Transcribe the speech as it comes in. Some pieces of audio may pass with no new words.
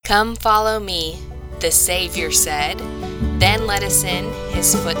"Come follow me," the Savior said, "then let us in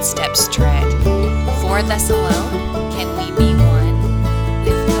his footsteps tread. For thus alone can we be one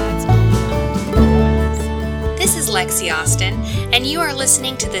with God's own. This is Lexi Austin, and you are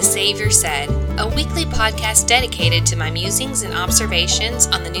listening to The Savior Said, a weekly podcast dedicated to my musings and observations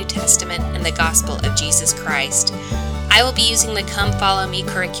on the New Testament and the Gospel of Jesus Christ. I will be using the Come Follow Me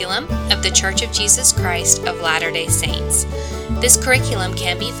curriculum of The Church of Jesus Christ of Latter-day Saints. This curriculum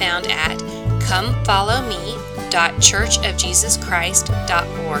can be found at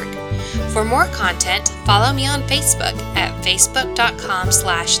comefollowme.churchofjesuschrist.org. For more content, follow me on Facebook at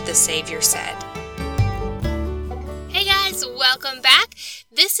facebook.com/thesavioursaid. Hey guys, welcome back.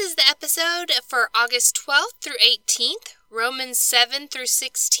 This is the episode for August 12th through 18th, Romans 7 through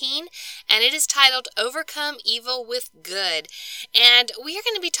 16, and it is titled Overcome Evil with Good. And we are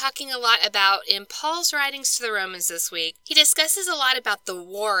going to be talking a lot about, in Paul's writings to the Romans this week, he discusses a lot about the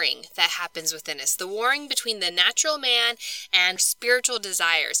warring that happens within us, the warring between the natural man and spiritual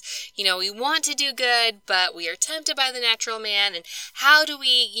desires. You know, we want to do good, but we are tempted by the natural man, and how do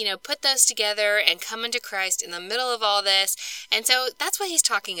we, put those together and come into Christ in the middle of all this? And so that's what he's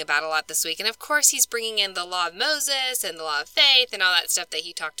talking about a lot this week. And of course, he's bringing in the law of Moses and the law of faith and all that stuff that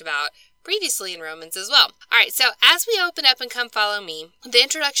he talked about previously in Romans as well. All right, so as we open up and come follow me, the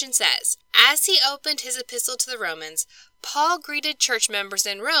introduction says, as he opened his epistle to the Romans, Paul greeted church members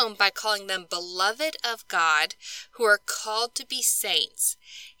in Rome by calling them beloved of God, who are called to be saints.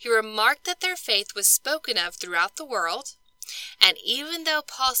 He remarked that their faith was spoken of throughout the world. And even though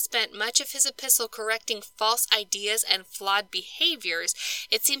Paul spent much of his epistle correcting false ideas and flawed behaviors,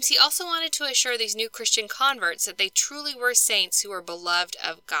 it seems he also wanted to assure these new Christian converts that they truly were saints who were beloved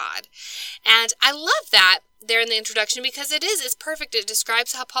of God. And I love that there in the introduction because it's perfect. It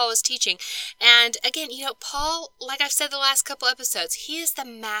describes how Paul was teaching. And again, Paul, like I've said the last couple episodes, he is the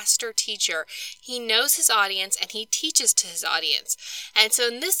master teacher. He knows his audience and he teaches to his audience. And so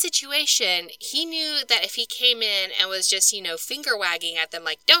in this situation, he knew that if he came in and was just, finger wagging at them,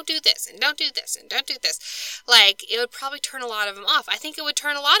 like, don't do this and don't do this and don't do this, like, it would probably turn a lot of them off. I think it would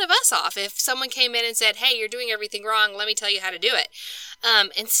turn a lot of us off if someone came in and said, hey, you're doing everything wrong. Let me tell you how to do it.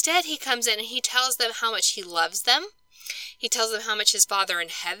 Instead, he comes in and he tells them how much he loves them. He tells them how much his Father in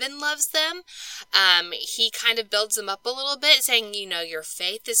heaven loves them. He kind of builds them up a little bit, saying, your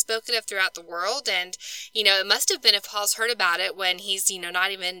faith is spoken of throughout the world. And, it must have been if Paul's heard about it when he's, not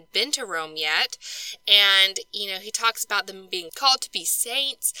even been to Rome yet. And, he talks about them being called to be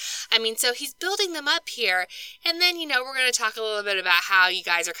saints. So he's building them up here. And then, we're going to talk a little bit about how you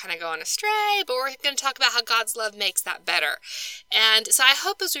guys are kind of going astray, but we're going to talk about how God's love makes that better. And so I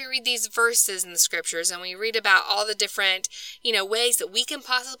hope as we read these verses in the scriptures and we read about all the different ways that we can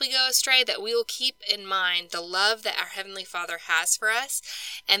possibly go astray, that we will keep in mind the love that our Heavenly Father has for us,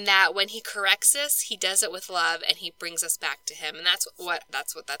 and that when he corrects us, he does it with love and he brings us back to him. And that's what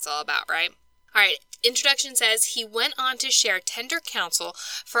that's all about, right? All right, introduction says, he went on to share tender counsel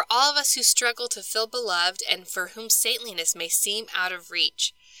for all of us who struggle to feel beloved and for whom saintliness may seem out of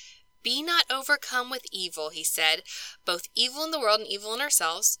reach. Be not overcome with evil, he said, both evil in the world and evil in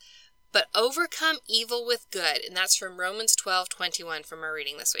ourselves, but overcome evil with good. And that's from Romans 12:21 from our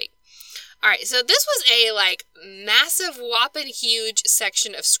reading this week. All right, so this was a massive, whopping huge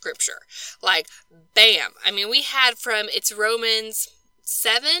section of scripture. Bam. We had it's Romans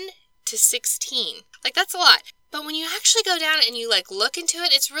 7 to 16. That's a lot. But when you actually go down and you look into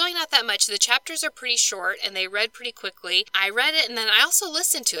it, it's really not that much. The chapters are pretty short and they read pretty quickly. I read it and then I also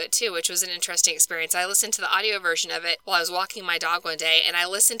listened to it too, which was an interesting experience. I listened to the audio version of it while I was walking my dog one day, and I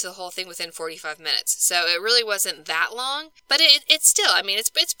listened to the whole thing within 45 minutes. So it really wasn't that long, but it's still,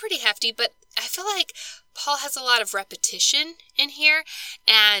 it's pretty hefty, but I feel like Paul has a lot of repetition in here,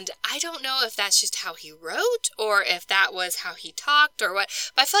 and I don't know if that's just how he wrote or if that was how he talked or what,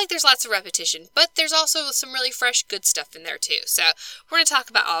 but I feel like there's lots of repetition, but there's also some really fresh, good stuff in there too. So we're going to talk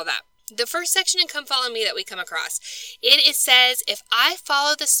about all of that. The first section in Come Follow Me that we come across, it says, if I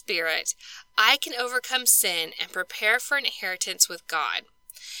follow the Spirit, I can overcome sin and prepare for an inheritance with God.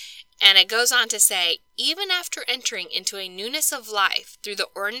 And it goes on to say, even after entering into a newness of life through the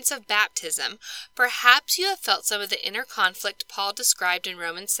ordinance of baptism, perhaps you have felt some of the inner conflict Paul described in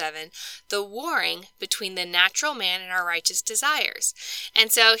Romans 7, the warring between the natural man and our righteous desires.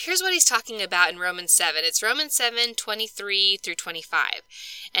 And so here's what he's talking about in Romans 7. It's Romans 7:23 through 25.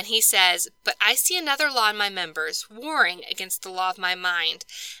 And he says, but I see another law in my members, warring against the law of my mind,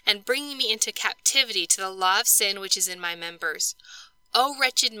 and bringing me into captivity to the law of sin which is in my members. O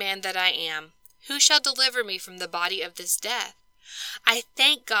wretched man that I am, who shall deliver me from the body of this death? I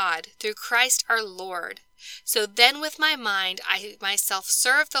thank God through Christ our Lord. So then with my mind, I myself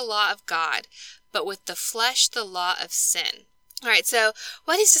serve the law of God, but with the flesh, the law of sin. All right, so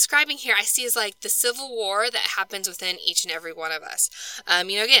what he's describing here, I see is like the civil war that happens within each and every one of us.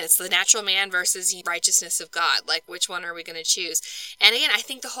 Again, it's the natural man versus the righteousness of God. Like, which one are we going to choose? And again, I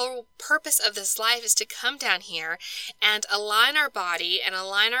think the whole purpose of this life is to come down here and align our body and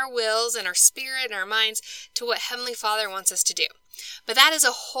align our wills and our spirit and our minds to what Heavenly Father wants us to do. But that is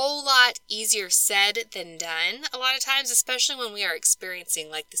a whole lot easier said than done a lot of times, especially when we are experiencing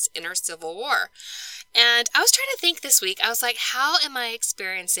like this inner civil war. And I was trying to think this week, I was like, how am I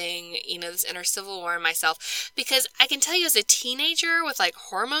experiencing, this inner civil war in myself? Because I can tell you as a teenager with like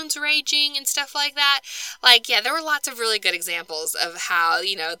hormones raging and stuff like that, there were lots of really good examples of how,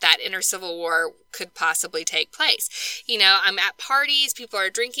 that inner civil war could possibly take place. I'm at parties, people are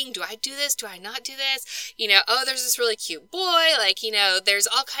drinking. Do I do this? Do I not do this? There's this really cute boy. There's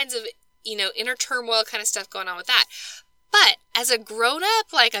all kinds of, inner turmoil kind of stuff going on with that. But as a grown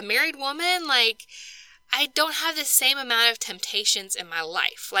up, like a married woman, I don't have the same amount of temptations in my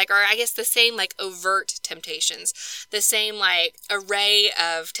life, the same overt temptations, the same array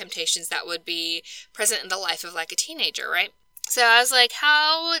of temptations that would be present in the life of a teenager, right? So I was like,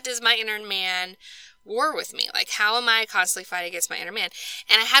 how does my inner man war with me? How am I constantly fighting against my inner man?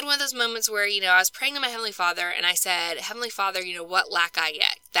 And I had one of those moments where, I was praying to my Heavenly Father and I said, Heavenly Father, what lack I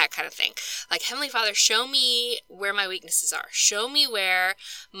yet? That kind of thing. Heavenly Father, show me where my weaknesses are. Show me where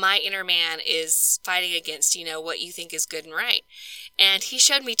my inner man is fighting against, what you think is good and right. And he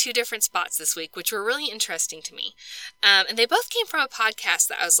showed me 2 different spots this week, which were really interesting to me. And they both came from a podcast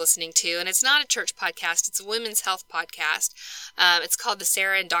that I was listening to. And it's not a church podcast. It's a women's health podcast. It's called The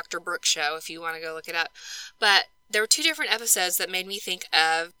Sarah and Dr. Brooke Show, if you want to go look it up. But there were 2 different episodes that made me think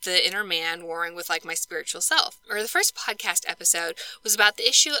of the inner man warring with my spiritual self. Or the first podcast episode was about the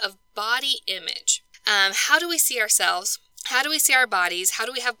issue of body image. How do we see ourselves? How do we see our bodies? How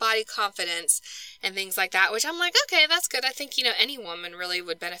do we have body confidence and things like that? Which I'm like, okay, that's good. I think, any woman really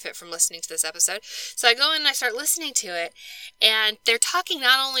would benefit from listening to this episode. So I go in and I start listening to it. And they're talking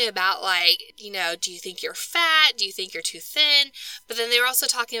not only about do you think you're fat? Do you think you're too thin? But then they were also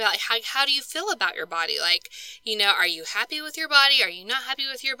talking about how do you feel about your body? Are you happy with your body? Are you not happy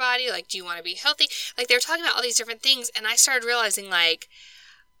with your body? Do you want to be healthy? They're talking about all these different things. And I started realizing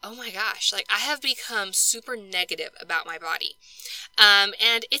oh my gosh, I have become super negative about my body.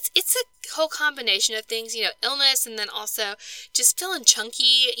 And it's a whole combination of things, illness and then also just feeling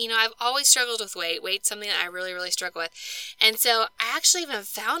chunky. I've always struggled with weight. Weight's something that I really, really struggle with. And so I actually even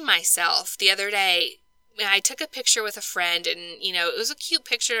found myself the other day. I took a picture with a friend and, it was a cute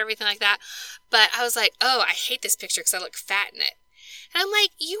picture and everything like that. But I was like, oh, I hate this picture because I look fat in it. And I'm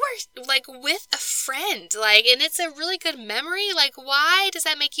like, you are with a friend, and it's a really good memory. Why does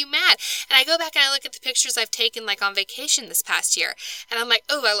that make you mad? And I go back and I look at the pictures I've taken on vacation this past year. And I'm like,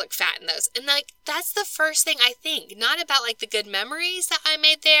 oh, I look fat in those. And that's the first thing I think, not about the good memories that I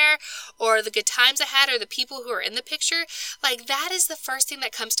made there or the good times I had or the people who are in the picture. That is the first thing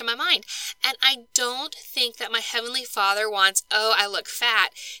that comes to my mind. And I don't think that my Heavenly Father wants, oh, I look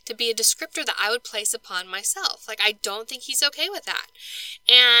fat, to be a descriptor that I would place upon myself. I don't think He's okay with that.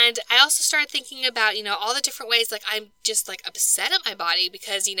 And I also started thinking about, all the different ways, I'm just upset at my body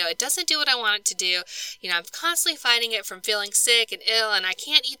because, it doesn't do what I want it to do. I'm constantly fighting it from feeling sick and ill and I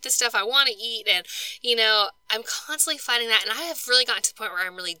can't eat the stuff I want to eat. And, I'm constantly fighting that. And I have really gotten to the point where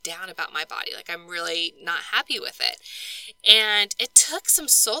I'm really down about my body. I'm really not happy with it. And it took some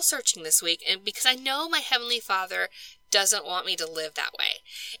soul searching this week. And because I know my Heavenly Father doesn't want me to live that way.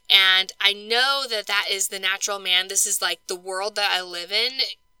 And I know that is the natural man. This is the world that I live in,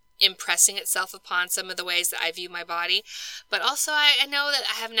 impressing itself upon some of the ways that I view my body. But also I know that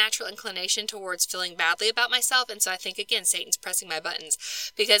I have natural inclination towards feeling badly about myself. And so I think, again, Satan's pressing my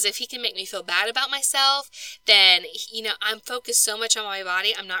buttons. Because if he can make me feel bad about myself, then, I'm focused so much on my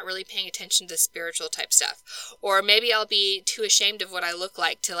body, I'm not really paying attention to spiritual type stuff. Or maybe I'll be too ashamed of what I look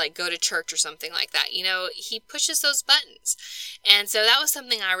like to go to church or something like that. He pushes those buttons. And so that was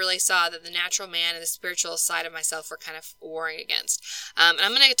something I really saw that the natural man and the spiritual side of myself were kind of warring against. And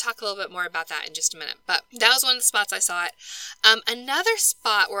I'm going to talk a little bit more about that in just a minute. But that was one of the spots I saw it. Another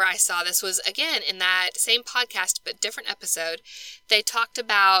spot where I saw this was, again, in that same podcast, but different episode. They talked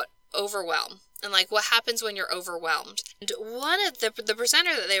about overwhelm and what happens when you're overwhelmed. And one of the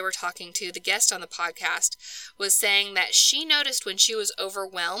presenter that they were talking to, the guest on the podcast, was saying that she noticed when she was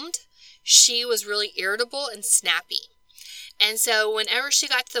overwhelmed, she was really irritable and snappy. And so whenever she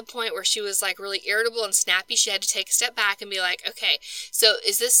got to the point where she was like really irritable and snappy, she had to take a step back and be like, okay, so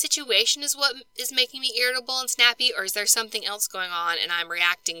is this situation is what is making me irritable and snappy, or is there something else going on and I'm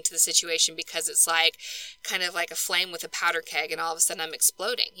reacting to the situation because it's like kind of like a flame with a powder keg and all of a sudden I'm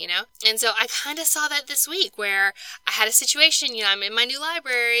exploding, you know? And so I kind of saw that this week where I had a situation, you know, I'm in my new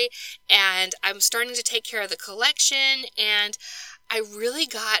library and I'm starting to take care of the collection, and I really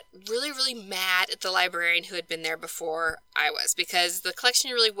got really mad at the librarian who had been there before I was, because the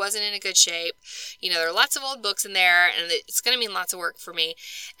collection really wasn't in a good shape. You know, there are lots of old books in there, and it's going to mean lots of work for me.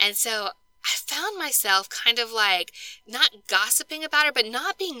 And so I found myself kind of like not gossiping about her, but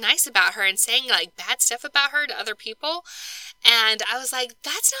not being nice about her and saying like bad stuff about her to other people. And I was like,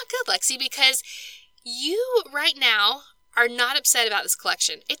 that's not good, Lexi, because you right now are not upset about this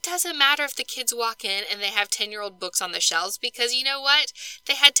collection. It doesn't matter if the kids walk in and they have 10-year-old books on the shelves, because you know what?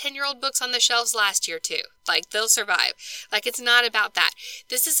 They had 10-year-old books on the shelves last year too. Like, they'll survive. Like, it's not about that.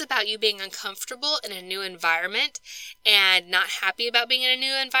 This is about you being uncomfortable in a new environment and not happy about being in a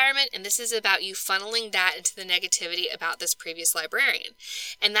new environment. And this is about you funneling that into the negativity about this previous librarian.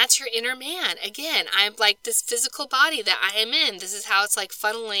 And that's your inner man. Again, I'm like this physical body that I am in. This is how it's like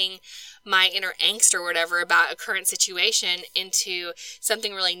funneling my inner angst or whatever about a current situation into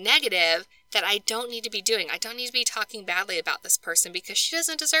something really negative that I don't need to be doing. I don't need to be talking badly about this person because she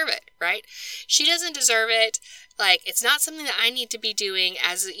doesn't deserve it, right? She doesn't deserve it. Like, it's not something that I need to be doing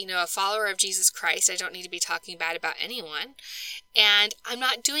as, you know, a follower of Jesus Christ. I don't need to be talking bad about anyone. And I'm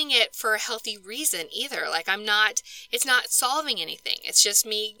not doing it for a healthy reason either. Like, it's not solving anything. It's just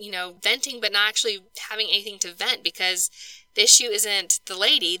me, you know, venting, but not actually having anything to vent, because the issue isn't the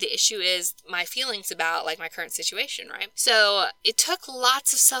lady. The issue is my feelings about like my current situation, right? So it took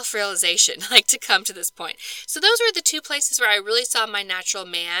lots of self-realization like to come to this point. So those were the two places where I really saw my natural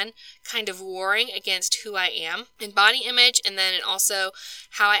man kind of warring against who I am in body image, and then also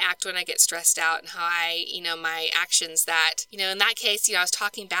how I act when I get stressed out, and how I, you know, my actions that, you know, in that case, you know, I was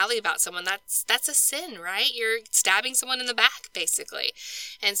talking badly about someone. That's a sin, right? You're stabbing someone in the back, basically.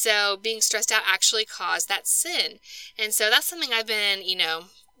 And so being stressed out actually caused that sin. And so that's something I've been, you know,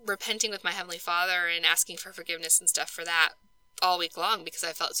 repenting with my Heavenly Father and asking for forgiveness and stuff for that all week long, because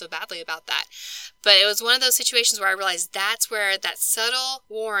I felt so badly about that. But it was one of those situations where I realized that's where that subtle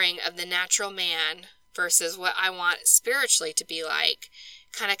warring of the natural man versus what I want spiritually to be like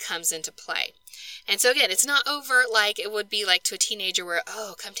kind of comes into play. And so again, it's not overt like it would be like to a teenager where,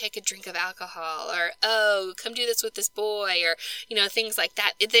 oh, come take a drink of alcohol, or, oh, come do this with this boy, or, you know, things like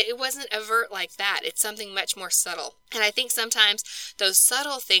that. It wasn't overt like that. It's something much more subtle. And I think sometimes those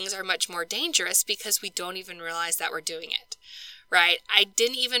subtle things are much more dangerous because we don't even realize that we're doing it. Right? I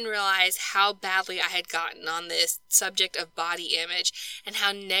didn't even realize how badly I had gotten on this subject of body image and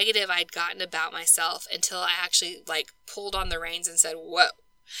how negative I'd gotten about myself until I actually like pulled on the reins and said, whoa.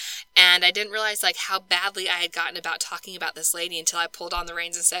 And I didn't realize like how badly I had gotten about talking about this lady until I pulled on the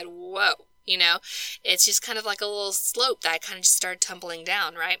reins and said, whoa. You know, it's just kind of like a little slope that I kind of just started tumbling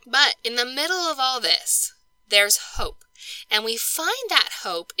down, right? But in the middle of all this, there's hope. And we find that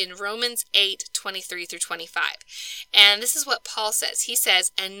hope in Romans 8:23 through 25. And this is what Paul says. He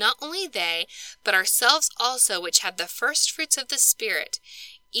says, and not only they, but ourselves also, which have the first fruits of the Spirit,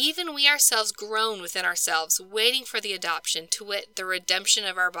 even we ourselves groan within ourselves, waiting for the adoption, to wit, the redemption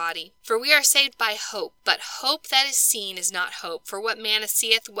of our body. For we are saved by hope, but hope that is seen is not hope. For what man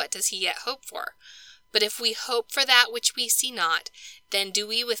seeth, what does he yet hope for? But if we hope for that which we see not, then do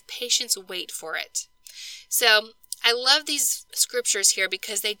we with patience wait for it. So I love these scriptures here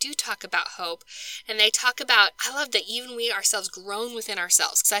because they do talk about hope, and they talk about, I love that even we ourselves groan within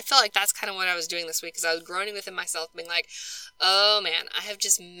ourselves, because I felt like that's kind of what I was doing this week, because I was groaning within myself, being like, oh man, I have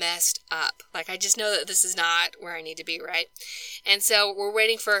just messed up. Like, I just know that this is not where I need to be, right? And so we're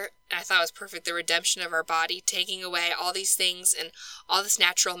waiting for, I thought it was perfect, the redemption of our body, taking away all these things and all this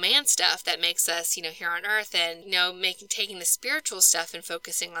natural man stuff that makes us, you know, here on earth, and, you know, taking the spiritual stuff and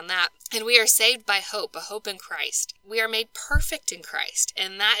focusing on that. And we are saved by hope, a hope in Christ. We are made perfect in Christ.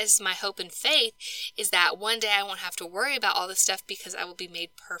 And that is my hope and faith, is that one day I won't have to worry about all this stuff because I will be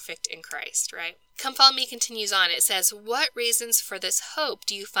made perfect in Christ, right? Come Follow Me continues on. It says, what reasons for this hope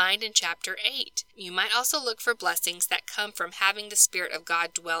do you find in chapter 8? You might also look for blessings that come from having the Spirit of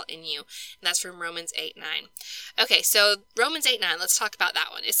God dwell in you. And that's from Romans 8:9. Okay, so Romans 8:9, let's talk about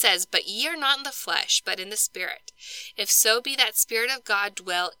that one. It says, but ye are not in the flesh, but in the Spirit, if so be that Spirit of God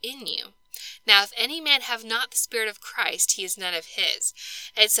dwell in you. Now, if any man have not the Spirit of Christ, he is none of his.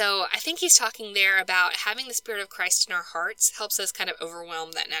 And so I think he's talking there about having the Spirit of Christ in our hearts helps us kind of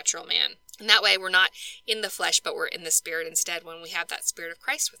overwhelm that natural man. And that way we're not in the flesh, but we're in the Spirit instead when we have that Spirit of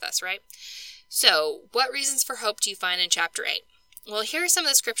Christ with us, right? So, what reasons for hope do you find in chapter 8? Well, here are some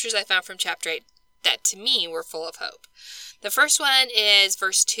of the scriptures I found from chapter 8 that to me were full of hope. The first one is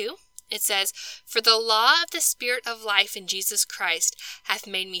verse 2. It says, "For the law of the Spirit of life in Jesus Christ hath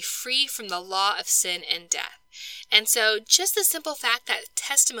made me free from the law of sin and death." And so just the simple fact, that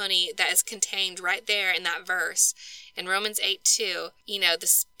testimony that is contained right there in that verse in Romans 8:2, the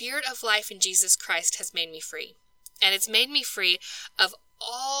Spirit of life in Jesus Christ has made me free. And it's made me free of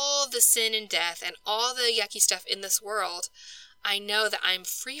all the sin and death and all the yucky stuff in this world. I know that I'm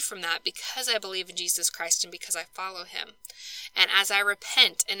free from that because I believe in Jesus Christ and because I follow him. And as I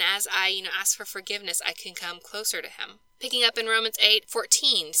repent and as I, ask for forgiveness, I can come closer to him. Picking up in Romans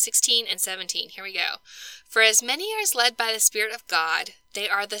 8:14, 16, and 17. Here we go. "For as many are led by the Spirit of God, they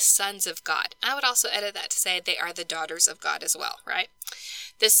are the sons of God." I would also edit that to say they are the daughters of God as well, right?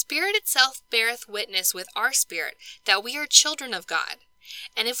 "The Spirit itself beareth witness with our spirit that we are children of God.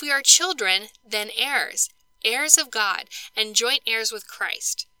 And if we are children, then heirs, heirs of God, and joint heirs with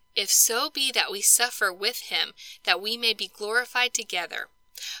Christ, if so be that we suffer with him, that we may be glorified together.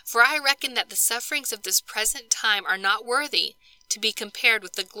 For I reckon that the sufferings of this present time are not worthy to be compared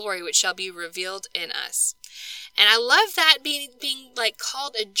with the glory which shall be revealed in us." And I love that being like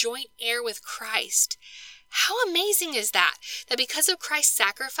called a joint heir with Christ. How amazing is that? That because of Christ's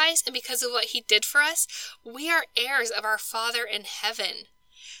sacrifice and because of what he did for us, we are heirs of our Father in heaven.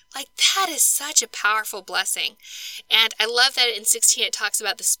 Like, that is such a powerful blessing. And I love that in 16 it talks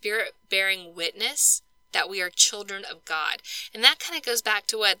about the Spirit bearing witness that we are children of God. And that kind of goes back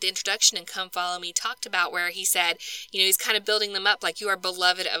to what the introduction in Come Follow Me talked about, where he said, he's kind of building them up like you are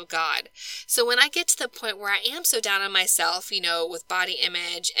beloved of God. So when I get to the point where I am so down on myself, with body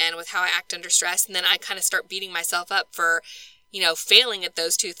image and with how I act under stress, and then I kind of start beating myself up for, failing at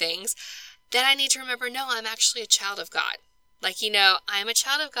those two things, then I need to remember, no, I'm actually a child of God. Like, I'm a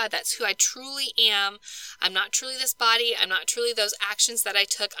child of God. That's who I truly am. I'm not truly this body. I'm not truly those actions that I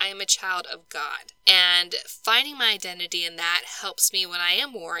took. I am a child of God. And finding my identity in that helps me when I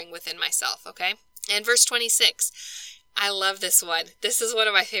am warring within myself, okay? And verse 26, I love this one. This is one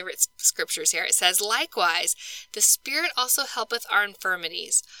of my favorite scriptures here. It says, "Likewise, the Spirit also helpeth our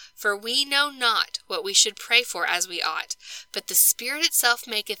infirmities, for we know not what we should pray for as we ought, but the Spirit itself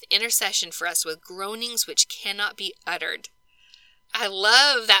maketh intercession for us with groanings which cannot be uttered." I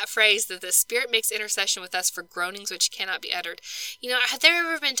love that phrase, that the Spirit makes intercession with us for groanings which cannot be uttered. Have there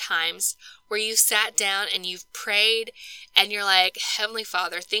ever been times where you sat down and you've prayed and you're like, "Heavenly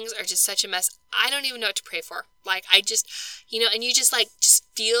Father, things are just such a mess. I don't even know what to pray for." Like, I just, and you just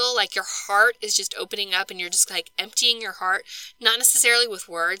feel like your heart is just opening up and you're just like emptying your heart, not necessarily with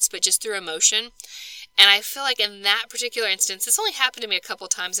words, but just through emotion. And I feel like in that particular instance, this only happened to me a couple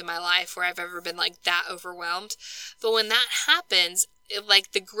times in my life where I've ever been like that overwhelmed. But when that happens,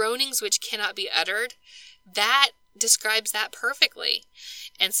 like the groanings which cannot be uttered, that describes that perfectly.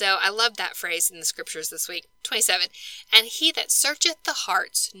 And so I love that phrase in the scriptures this week. 27, "And he that searcheth the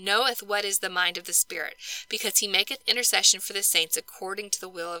hearts knoweth what is the mind of the Spirit, because he maketh intercession for the saints according to the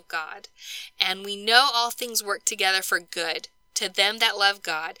will of God. And we know all things work together for good, to them that love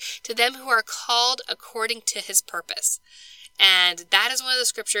God, to them who are called according to his purpose." And that is one of the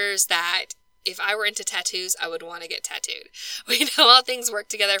scriptures that if I were into tattoos, I would want to get tattooed. We know all things work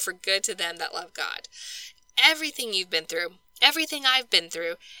together for good to them that love God. Everything you've been through, everything I've been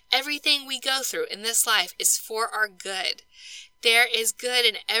through, everything we go through in this life is for our good. There is good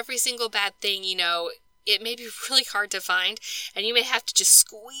in every single bad thing. It may be really hard to find, and you may have to just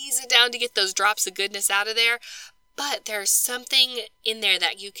squeeze it down to get those drops of goodness out of there. But there's something in there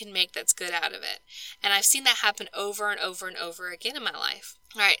that you can make that's good out of it. And I've seen that happen over and over and over again in my life.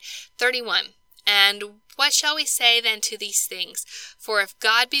 All right, 31. "And what shall we say then to these things? For if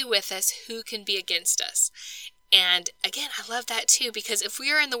God be with us, who can be against us?" And again, I love that too, because if we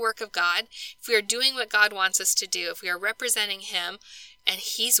are in the work of God, if we are doing what God wants us to do, if we are representing him and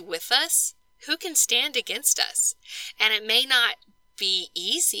he's with us, who can stand against us? And it may not be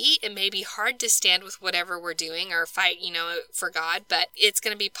easy. It may be hard to stand with whatever we're doing or fight, for God, but it's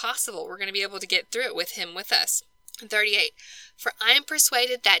going to be possible. We're going to be able to get through it with him with us. 38, "For I am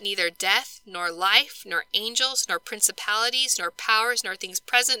persuaded that neither death, nor life, nor angels, nor principalities, nor powers, nor things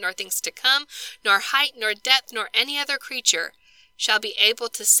present, nor things to come, nor height, nor depth, nor any other creature shall be able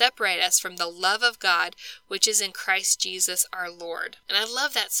to separate us from the love of God, which is in Christ Jesus our Lord." And I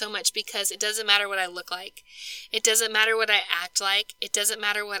love that so much, because it doesn't matter what I look like. It doesn't matter what I act like. It doesn't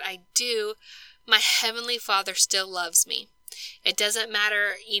matter what I do. My Heavenly Father still loves me. It doesn't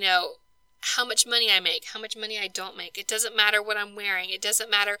matter, how much money I make, how much money I don't make. It doesn't matter what I'm wearing. It doesn't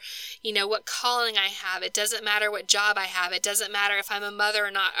matter, what calling I have. It doesn't matter what job I have. It doesn't matter if I'm a mother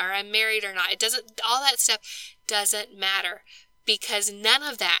or not, or I'm married or not. All that stuff doesn't matter, because none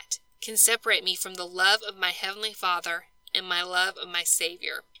of that can separate me from the love of my Heavenly Father and my love of my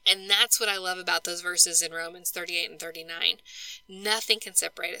Savior. And that's what I love about those verses in Romans 38 and 39. Nothing can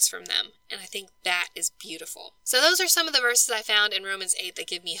separate us from them. And I think that is beautiful. So those are some of the verses I found in Romans 8 that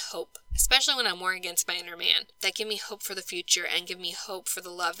give me hope, especially when I'm warring against my inner man, that give me hope for the future and give me hope for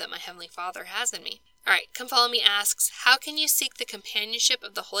the love that my Heavenly Father has in me. All right, Come Follow Me asks, how can you seek the companionship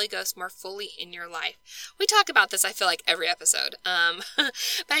of the Holy Ghost more fully in your life? We talk about this, I feel like, every episode. But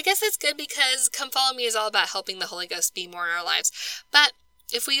I guess it's good because Come Follow Me is all about helping the Holy Ghost be more in our lives. But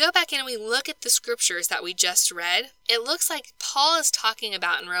if we go back in and we look at the scriptures that we just read, it looks like Paul is talking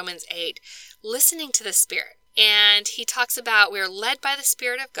about in Romans 8, listening to the Spirit. And he talks about we are led by the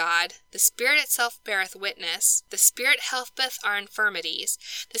Spirit of God. The Spirit itself beareth witness. The Spirit helpeth our infirmities.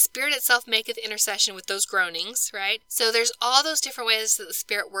 The Spirit itself maketh intercession with those groanings, right? So there's all those different ways that the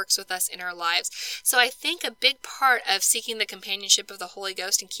Spirit works with us in our lives. So I think a big part of seeking the companionship of the Holy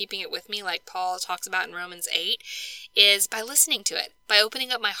Ghost and keeping it with me, like Paul talks about in Romans 8, is by listening to it, by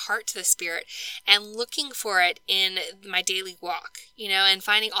opening up my heart to the Spirit and looking for it in my daily walk, and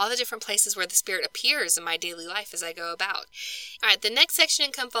finding all the different places where the Spirit appears in my daily life as I go about. All right, the next section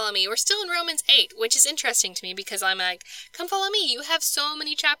in Come Follow Me, we're still in Romans 8, which is interesting to me because I'm like, come follow me. You have so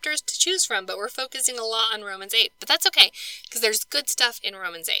many chapters to choose from, but we're focusing a lot on Romans 8. But that's okay because there's good stuff in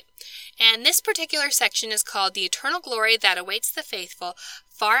Romans 8. And this particular section is called The Eternal Glory That Awaits the Faithful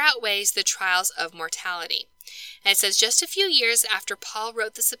Far Outweighs the Trials of Mortality. And it says, just a few years after Paul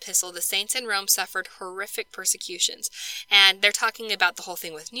wrote this epistle, the saints in Rome suffered horrific persecutions. And they're talking about the whole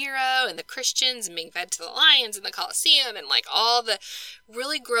thing with Nero and the Christians and being fed to the lions in the Colosseum and like all the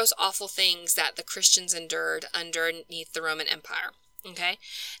really gross, awful things that the Christians endured underneath the Roman Empire. Okay,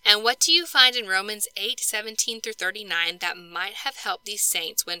 and what do you find in Romans 8:17 through 39 that might have helped these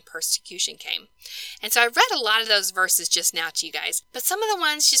saints when persecution came? And so I read a lot of those verses just now to you guys, but some of the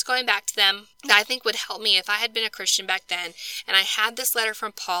ones, just going back to them, that I think would help me if I had been a Christian back then and I had this letter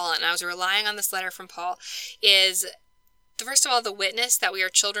from Paul and I was relying on this letter from Paul, is first of all the witness that we are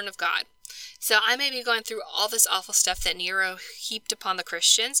children of God. So I may be going through all this awful stuff that Nero heaped upon the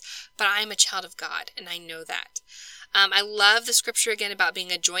Christians, but I am a child of God and I know that. I love the scripture again about being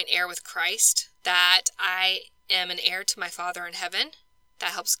a joint heir with Christ, that I am an heir to my Father in heaven.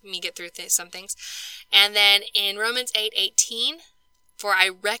 That helps me get through some things. And then in Romans 8:18, for I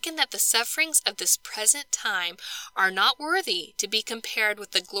reckon that the sufferings of this present time are not worthy to be compared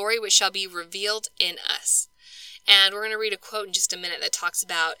with the glory which shall be revealed in us. And we're going to read a quote in just a minute that talks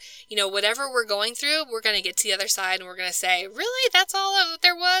about, whatever we're going through, we're going to get to the other side and we're going to say, really? That's all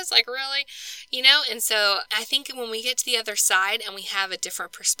there was? Like, really? And so I think when we get to the other side and we have a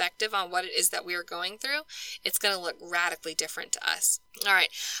different perspective on what it is that we are going through, it's going to look radically different to us. All right.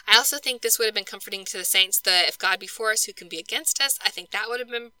 I also think this would have been comforting to the saints, if God be for us, who can be against us? I think that would have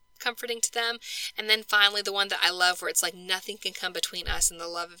been comforting to them. And then finally, the one that I love, where it's like nothing can come between us and the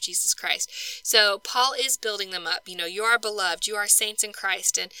love of Jesus Christ. So Paul is building them up. You are beloved, you are saints in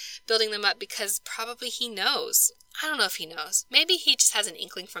Christ, and building them up because probably he knows. I don't know if he knows. Maybe he just has an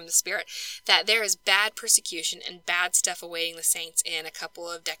inkling from the Spirit that there is bad persecution and bad stuff awaiting the saints in a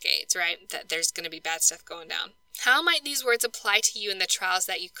couple of decades, right? That there's going to be bad stuff going down. How might these words apply to you in the trials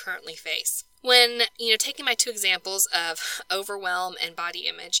that you currently face? When, taking my two examples of overwhelm and body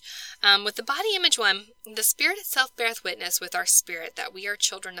image, with the body image one, the Spirit itself beareth witness with our spirit that we are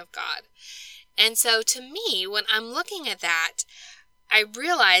children of God. And so to me, when I'm looking at that, I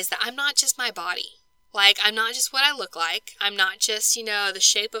realize that I'm not just my body. Like, I'm not just what I look like. I'm not just, the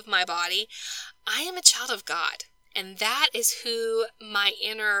shape of my body. I am a child of God. And that is who my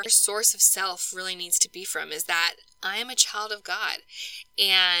inner source of self really needs to be from, is that I am a child of God.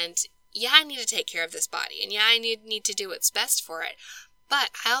 And yeah, I need to take care of this body. And yeah, I need to do what's best for it. But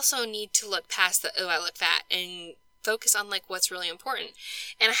I also need to look past the, I look fat, and focus on what's really important.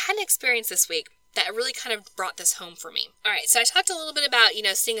 And I had an experience this week that really kind of brought this home for me. All right, so I talked a little bit about,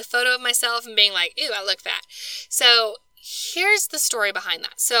 seeing a photo of myself and being like, ew, I look fat. So here's the story behind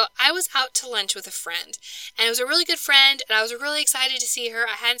that. So I was out to lunch with a friend, and it was a really good friend, and I was really excited to see her.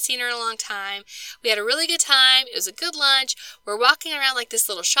 I hadn't seen her in a long time. We had a really good time. It was a good lunch. We're walking around this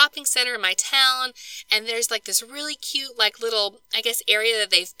little shopping center in my town, and there's this really cute little, I guess, area that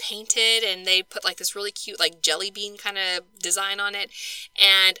they've painted, and they put this really cute jelly bean kind of design on it,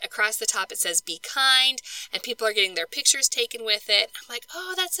 and across the top it says be kind, and people are getting their pictures taken with it. I'm like,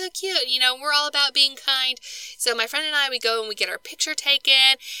 oh, that's so cute. We're all about being kind. So my friend and I, we go and we get our picture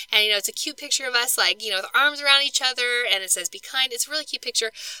taken, and, it's a cute picture of us, like, with arms around each other, and it says, be kind. It's a really cute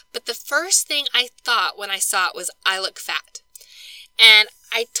picture. But the first thing I thought when I saw it was, I look fat. And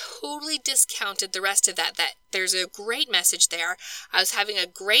I totally discounted the rest of that there's a great message there. I was having a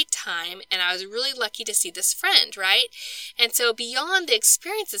great time, and I was really lucky to see this friend, right? And so beyond the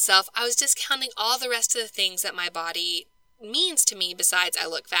experience itself, I was discounting all the rest of the things that my body means to me besides I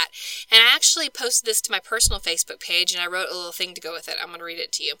look fat. And I actually posted this to my personal Facebook page, and I wrote a little thing to go with it. I'm going to read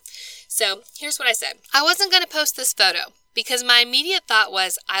it to you. So here's what I said. I wasn't going to post this photo because my immediate thought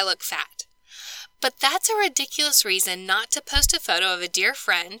was, I look fat. But that's a ridiculous reason not to post a photo of a dear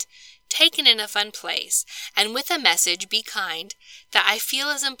friend taken in a fun place and with a message, be kind, that I feel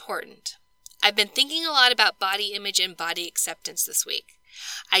is important. I've been thinking a lot about body image and body acceptance this week.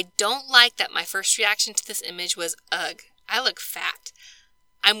 I don't like that my first reaction to this image was, ugh, I look fat.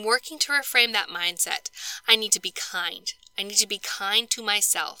 I'm working to reframe that mindset. I need to be kind. I need to be kind to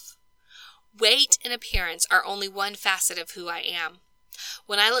myself. Weight and appearance are only one facet of who I am.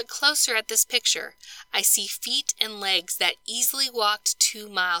 When I look closer at this picture, I see feet and legs that easily walked 2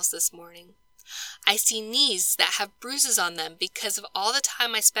 miles this morning. I see knees that have bruises on them because of all the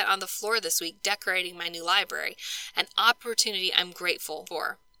time I spent on the floor this week decorating my new library, an opportunity I'm grateful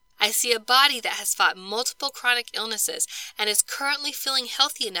for. I see a body that has fought multiple chronic illnesses and is currently feeling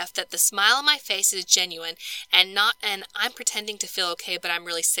healthy enough that the smile on my face is genuine and not an I'm pretending to feel okay but I'm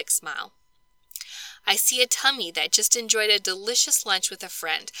really sick smile. I see a tummy that just enjoyed a delicious lunch with a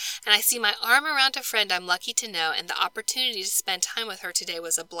friend, and I see my arm around a friend I'm lucky to know, and the opportunity to spend time with her today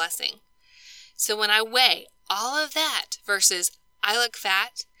was a blessing. So when I weigh all of that versus I look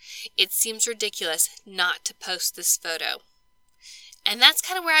fat, it seems ridiculous not to post this photo. And that's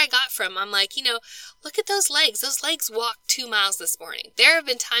kind of where I got from. I'm like, look at those legs. Those legs walked 2 miles this morning. There have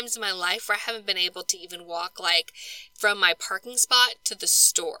been times in my life where I haven't been able to even walk like from my parking spot to the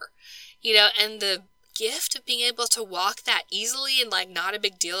store. And the gift of being able to walk that easily and like not a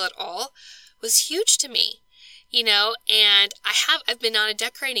big deal at all was huge to me. And I've been on a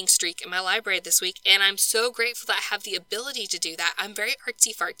decorating streak in my library this week, and I'm so grateful that I have the ability to do that. I'm very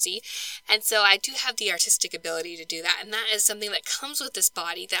artsy-fartsy, and so I do have the artistic ability to do that, and that is something that comes with this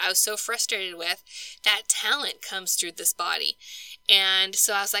body that I was so frustrated with. That talent comes through this body, and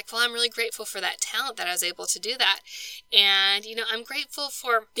so I was like, well, I'm really grateful for that talent that I was able to do that, and, I'm grateful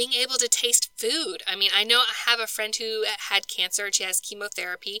for being able to taste food. I mean, I know I have a friend who had cancer, and she has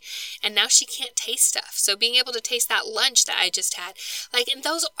chemotherapy, and now she can't taste stuff, so being able to taste that lunch that I just had. And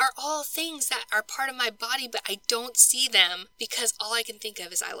those are all things that are part of my body, but I don't see them because all I can think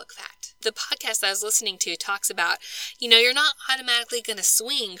of is I look fat. The podcast I was listening to talks about, you're not automatically going to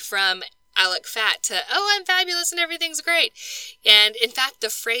swing from I look fat to, oh, I'm fabulous and everything's great. And in fact, the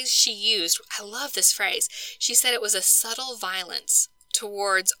phrase she used, I love this phrase. She said it was a subtle violence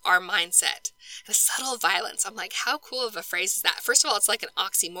towards our mindset. A subtle violence. I'm like, how cool of a phrase is that? First of all, it's like an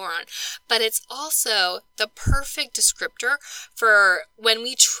oxymoron, but it's also the perfect descriptor for when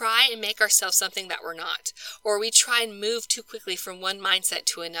we try and make ourselves something that we're not, or we try and move too quickly from one mindset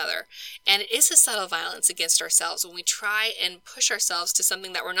to another. And it is a subtle violence against ourselves when we try and push ourselves to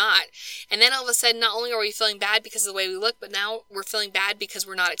something that we're not. And then all of a sudden, not only are we feeling bad because of the way we look, but now we're feeling bad because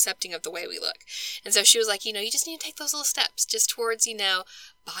we're not accepting of the way we look. And so she was like, you just need to take those little steps just towards,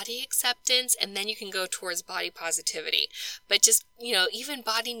 body acceptance, and then you can go towards body positivity. But just, even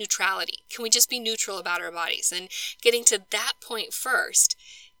body neutrality. Can we just be neutral about our bodies? And getting to that point first,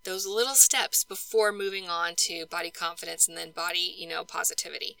 those little steps before moving on to body confidence and then body,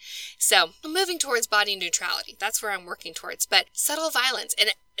 positivity. So moving towards body neutrality, that's where I'm working towards. But subtle violence,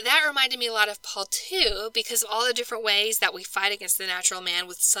 and that reminded me a lot of Paul too, because of all the different ways that we fight against the natural man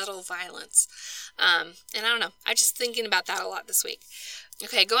with subtle violence. And I don't know, I'm just thinking about that a lot this week.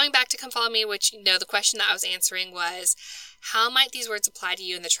 Okay, going back to Come Follow Me, which, the question that I was answering was, how might these words apply to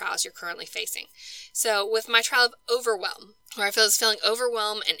you in the trials you're currently facing? So with my trial of overwhelm, where I was feeling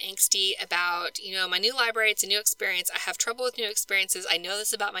overwhelmed and angsty about, my new library, it's a new experience. I have trouble with new experiences. I know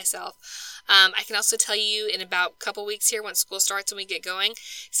this about myself. I can also tell you in about a couple weeks here when school starts and we get going,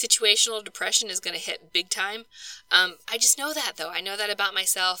 situational depression is going to hit big time. I just know that though. I know that about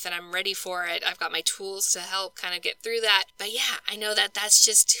myself and I'm ready for it. I've got my tools to help kind of get through that. But yeah, I know that that's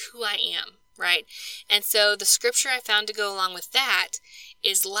just who I am. Right? And so the scripture I found to go along with that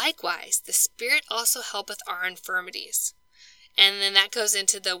is likewise, the Spirit also helpeth our infirmities. And then that goes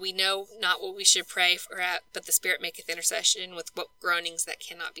into the we know not what we should pray for, but the Spirit maketh intercession with what groanings that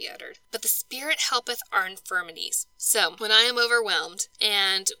cannot be uttered. But the Spirit helpeth our infirmities. So when I am overwhelmed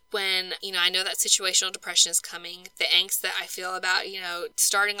and when, I know that situational depression is coming, the angst that I feel about,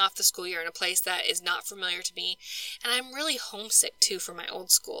 starting off the school year in a place that is not familiar to me, and I'm really homesick too for my old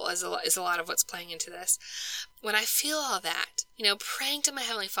school is a lot of what's playing into this. When I feel all that, praying to my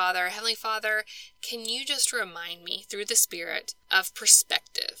Heavenly Father, can you just remind me through the Spirit of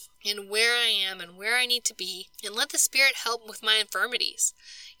perspective and where I am and where I need to be, and let the Spirit help with my infirmities.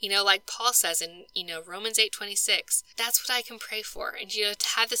 Like Paul says in, Romans 8:26, that's what I can pray for. And, to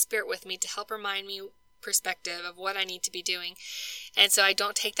have the Spirit with me to help remind me perspective of what I need to be doing. And so I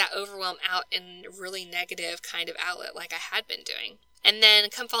don't take that overwhelm out in a really negative kind of outlet like I had been doing. And then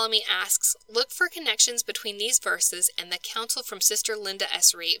Come Follow Me asks, look for connections between these verses and the counsel from Sister Linda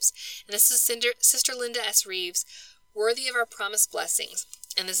S. Reeves. And this is Sister Linda S. Reeves, worthy of our promised blessings.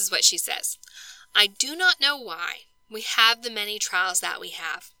 And this is what she says. I do not know why we have the many trials that we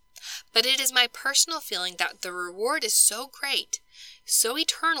have, but it is my personal feeling that the reward is so great, so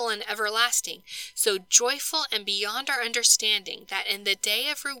eternal and everlasting, so joyful and beyond our understanding, that in the day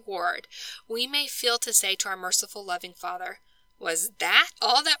of reward we may feel to say to our merciful, loving Father, was that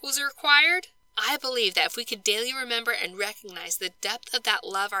all that was required? I believe that if we could daily remember and recognize the depth of that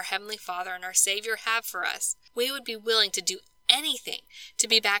love our Heavenly Father and our Savior have for us, we would be willing to do anything to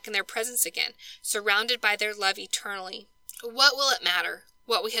be back in their presence again, surrounded by their love eternally. What will it matter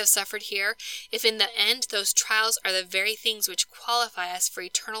what we have suffered here, if in the end those trials are the very things which qualify us for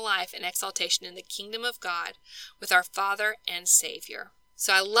eternal life and exaltation in the kingdom of God with our Father and Savior?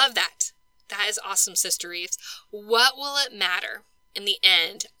 So I love that. That is awesome, Sister Reeves. What will it matter in the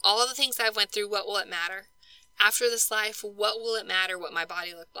end? All the things I've went through, what will it matter? After this life, what will it matter what my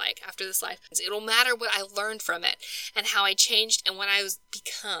body looked like after this life? It'll matter what I learned from it and how I changed and what I was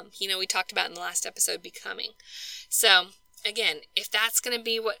become. We talked about in the last episode, becoming. So, again, if that's going to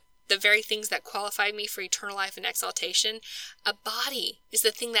be what the very things that qualified me for eternal life and exaltation, a body is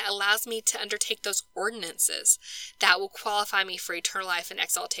the thing that allows me to undertake those ordinances that will qualify me for eternal life and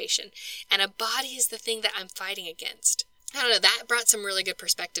exaltation. And a body is the thing that I'm fighting against. I don't know, that brought some really good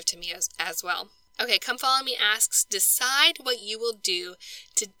perspective to me as well. Okay, Come Follow Me asks, decide what you will do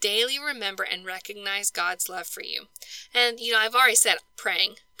to daily remember and recognize God's love for you. And, I've already said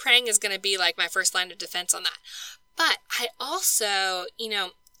praying. Praying is going to be like my first line of defense on that. But I also,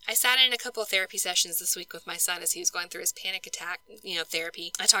 I sat in a couple of therapy sessions this week with my son as he was going through his panic attack,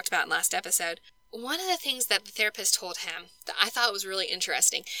 therapy I talked about in last episode. One of the things that the therapist told him that I thought was really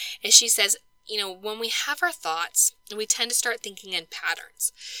interesting is she says, when we have our thoughts, we tend to start thinking in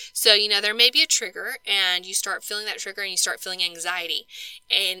patterns. So, there may be a trigger and you start feeling that trigger and you start feeling anxiety.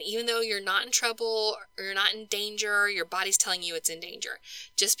 And even though you're not in trouble or you're not in danger, your body's telling you it's in danger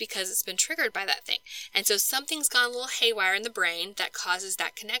just because it's been triggered by that thing. And so something's gone a little haywire in the brain that causes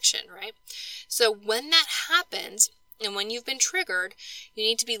that connection, right? So when that happens and when you've been triggered, you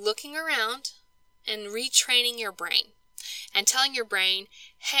need to be looking around and retraining your brain. And telling your brain,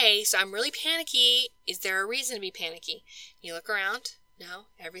 hey, so I'm really panicky. Is there a reason to be panicky? You look around. No,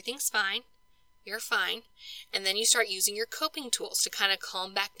 everything's fine. You're fine. And then you start using your coping tools to kind of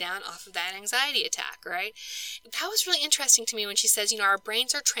calm back down off of that anxiety attack, right? That was really interesting to me when she says, our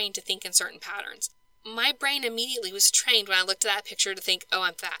brains are trained to think in certain patterns. My brain immediately was trained when I looked at that picture to think, oh,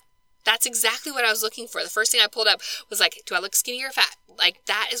 I'm fat. That's exactly what I was looking for. The first thing I pulled up was like, do I look skinny or fat? Like,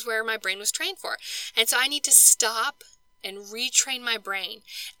 that is where my brain was trained for. And so I need to stop and retrain my brain.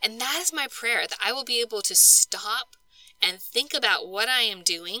 And that is my prayer, that I will be able to stop and think about what I am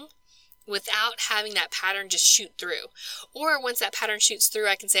doing without having that pattern just shoot through. Or once that pattern shoots through,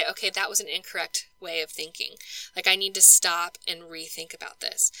 I can say, okay, that was an incorrect way of thinking. Like, I need to stop and rethink about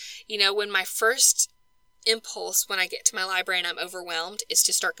this. When my first impulse when I get to my library and I'm overwhelmed is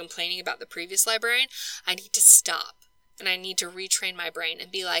to start complaining about the previous librarian, I need to stop and I need to retrain my brain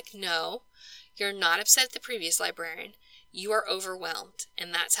and be like, no, you're not upset at the previous librarian. You are overwhelmed,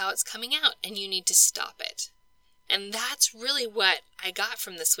 and that's how it's coming out, and you need to stop it. And that's really what I got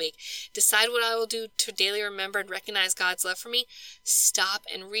from this week. Decide what I will do to daily remember and recognize God's love for me. Stop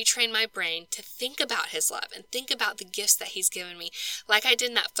and retrain my brain to think about His love and think about the gifts that He's given me. Like I did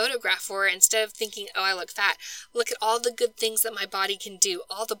in that photograph where instead of thinking, oh, I look fat, look at all the good things that my body can do,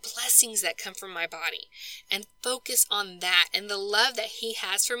 all the blessings that come from my body, and focus on that and the love that He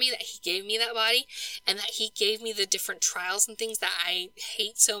has for me, that He gave me that body, and that He gave me the different trials and things that I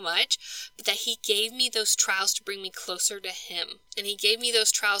hate so much, but that He gave me those trials to bring me closer to Him. And He gave me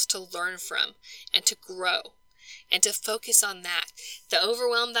those trials to learn from and to grow and to focus on that. The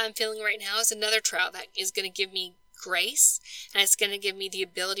overwhelm that I'm feeling right now is another trial that is going to give me grace, and it's going to give me the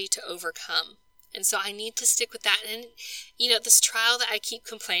ability to overcome. And so I need to stick with that. And, this trial that I keep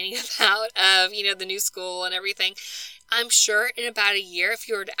complaining about of, the new school and everything, I'm sure in about a year, if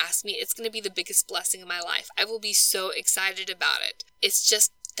you were to ask me, it's going to be the biggest blessing of my life. I will be so excited about it. It's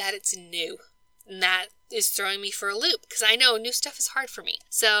just that it's new. And that is throwing me for a loop because I know new stuff is hard for me.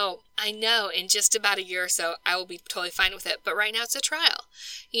 So I know in just about a year or so, I will be totally fine with it. But right now it's a trial,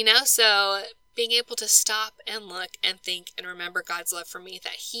 so being able to stop and look and think and remember God's love for me,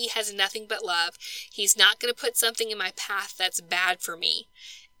 that He has nothing but love. He's not going to put something in my path that's bad for me.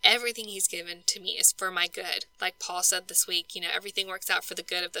 Everything He's given to me is for my good. Like Paul said this week, everything works out for the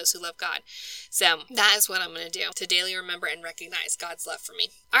good of those who love God. So that is what I'm going to do, to daily remember and recognize God's love for me.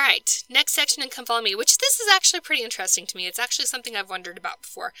 All right, next section in Come Follow Me, which this is actually pretty interesting to me. It's actually something I've wondered about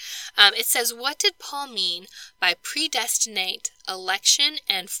before. It says, what did Paul mean by predestinate, election,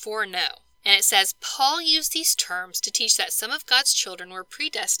 and foreknow? And it says, Paul used these terms to teach that some of God's children were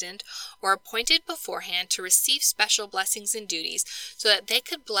predestined or appointed beforehand to receive special blessings and duties so that they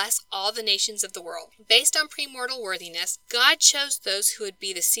could bless all the nations of the world. Based on premortal worthiness, God chose those who would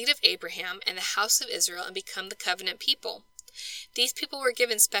be the seed of Abraham and the house of Israel and become the covenant people. These people were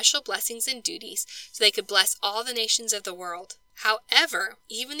given special blessings and duties so they could bless all the nations of the world. However,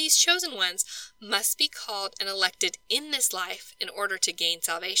 even these chosen ones must be called and elected in this life in order to gain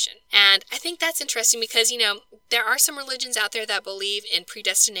salvation. And I think that's interesting because, there are some religions out there that believe in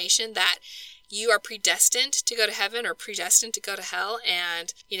predestination, that you are predestined to go to heaven or predestined to go to hell,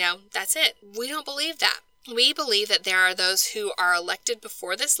 and, that's it. We don't believe that. We believe that there are those who are elected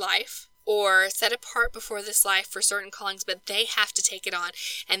before this life or set apart before this life for certain callings, but they have to take it on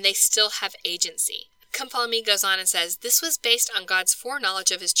and they still have agency. Come Follow Me goes on and says, this was based on God's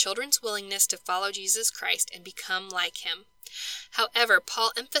foreknowledge of His children's willingness to follow Jesus Christ and become like Him. However,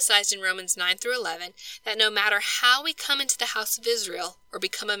 Paul emphasized in Romans 9 through 11 that no matter how we come into the house of Israel or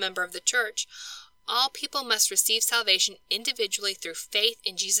become a member of the church, all people must receive salvation individually through faith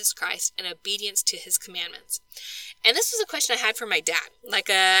in Jesus Christ and obedience to His commandments. And this was a question I had for my dad. I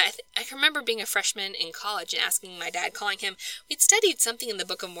can remember being a freshman in college and asking my dad, calling him. We'd studied something in the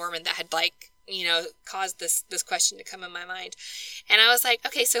Book of Mormon that had caused this question to come in my mind. And I was like,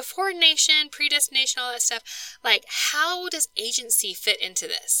 okay, so foreknowledge, predestination, all that stuff, how does agency fit into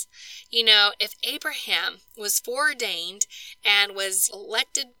this? If Abraham was foreordained and was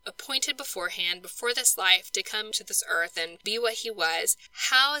elected, appointed beforehand, before this life, to come to this earth and be what he was,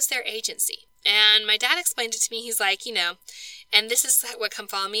 how is there agency? And my dad explained it to me. He's like, and this is what Come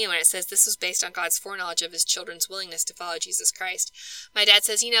Follow Me when it says this was based on God's foreknowledge of His children's willingness to follow Jesus Christ. My dad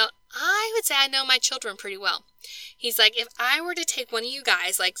says, I would say I know my children pretty well. He's like, if I were to take one of you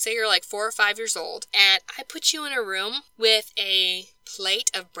guys, say you're 4 or 5 years old, and I put you in a room with a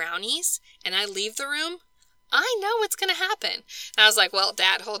plate of brownies and I leave the room, I know what's going to happen. And I was like, well,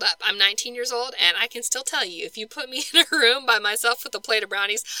 Dad, hold up. I'm 19 years old, and I can still tell you, if you put me in a room by myself with a plate of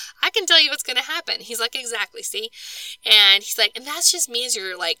brownies, I can tell you what's going to happen. He's like, exactly, see? And he's like, and that's just me as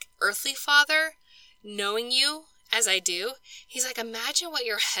your, earthly father, knowing you as I do. He's like, imagine what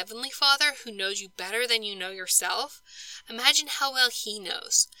your heavenly Father, who knows you better than you know yourself, imagine how well He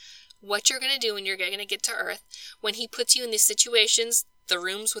knows what you're going to do when you're going to get to earth, when He puts you in these situations, the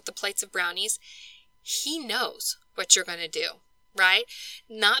rooms with the plates of brownies. He knows what you're going to do, right?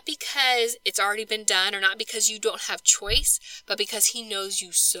 Not because it's already been done or not because you don't have choice, but because He knows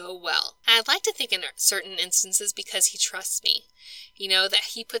you so well. And I'd like to think in certain instances because He trusts me.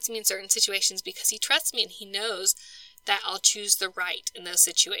 That He puts me in certain situations because He trusts me and He knows that I'll choose the right in those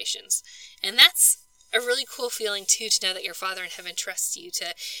situations. And that's a really cool feeling, too, to know that your Father in heaven trusts you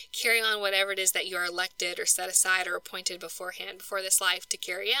to carry on whatever it is that you are elected or set aside or appointed beforehand, before this life, to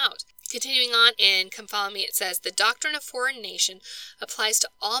carry out. Continuing on in Come Follow Me, it says, the doctrine of foreknowledge applies to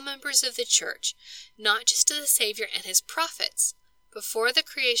all members of the church, not just to the Savior and His prophets. Before the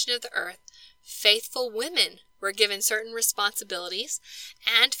creation of the earth, faithful women were given certain responsibilities,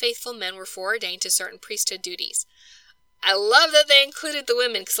 and faithful men were foreordained to certain priesthood duties. I love that they included the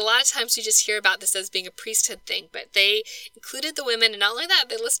women, because a lot of times we just hear about this as being a priesthood thing, but they included the women, and not only that,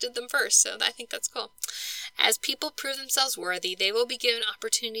 they listed them first, so I think that's cool. As people prove themselves worthy, they will be given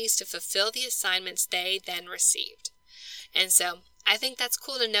opportunities to fulfill the assignments they then received. And so I think that's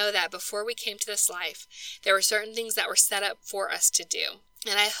cool to know that before we came to this life, there were certain things that were set up for us to do.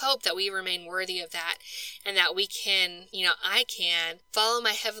 And I hope that we remain worthy of that and that we can, I can follow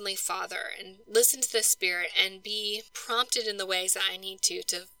my Heavenly Father and listen to the Spirit and be prompted in the ways that I need to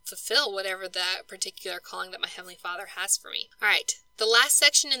fulfill whatever the particular calling that my Heavenly Father has for me. All right. The last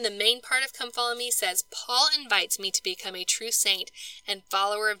section in the main part of Come Follow Me says, Paul invites me to become a true saint and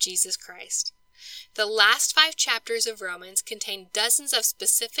follower of Jesus Christ. The last 5 chapters of Romans contain dozens of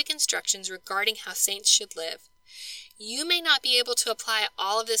specific instructions regarding how saints should live. You may not be able to apply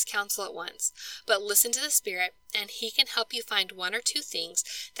all of this counsel at once, but listen to the Spirit, and He can help you find 1 or 2 things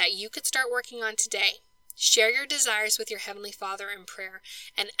that you could start working on today. Share your desires with your Heavenly Father in prayer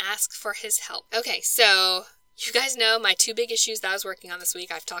and ask for His help. Okay, so you guys know my 2 big issues that I was working on this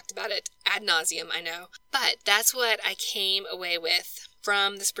week. I've talked about it ad nauseum, I know. But that's what I came away with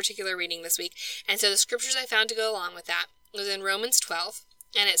from this particular reading this week. And so the scriptures I found to go along with that was in Romans 12,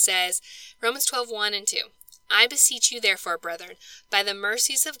 and it says, Romans 12, 1 and 2. I beseech you, therefore, brethren, by the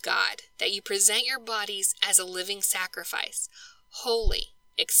mercies of God, that you present your bodies as a living sacrifice, holy,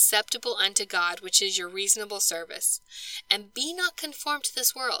 acceptable unto God, which is your reasonable service. And be not conformed to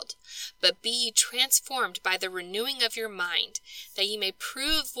this world, but be ye transformed by the renewing of your mind, that ye may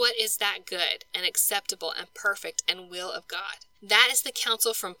prove what is that good and acceptable and perfect and will of God. That is the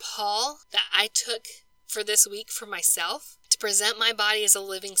counsel from Paul that I took for this week for myself, to present my body as a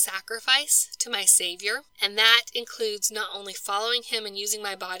living sacrifice to my Savior. And that includes not only following Him and using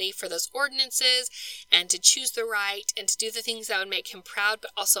my body for those ordinances and to choose the right and to do the things that would make Him proud,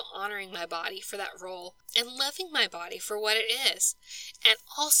 but also honoring my body for that role and loving my body for what it is. And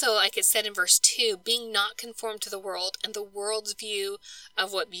also, like it said in verse 2, being not conformed to the world and the world's view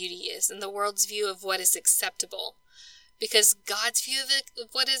of what beauty is and the world's view of what is acceptable. Because God's view of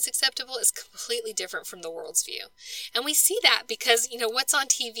what is acceptable is completely different from the world's view. And we see that because, what's on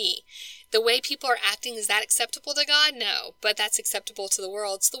TV? The way people are acting, is that acceptable to God? No, but that's acceptable to the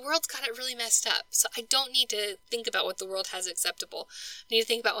world. So the world's got it really messed up. So I don't need to think about what the world has acceptable. I need to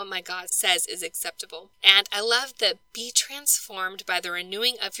think about what my God says is acceptable. And I love the be transformed by the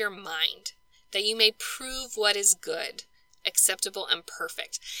renewing of your mind, that you may prove what is good, acceptable, and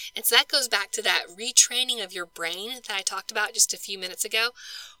perfect. And so that goes back to that retraining of your brain that I talked about just a few minutes ago,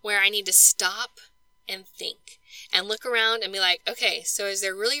 where I need to stop and think and look around and be like, okay, so is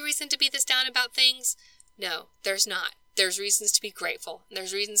there really reason to be this down about things? No, there's not. There's reasons to be grateful, and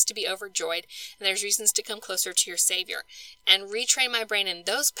there's reasons to be overjoyed, and there's reasons to come closer to your Savior. And retrain my brain in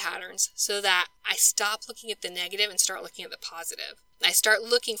those patterns so that I stop looking at the negative and start looking at the positive. I start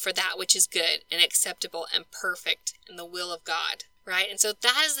looking for that which is good and acceptable and perfect in the will of God, right? And so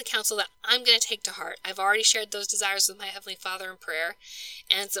that is the counsel that I'm going to take to heart. I've already shared those desires with my Heavenly Father in prayer,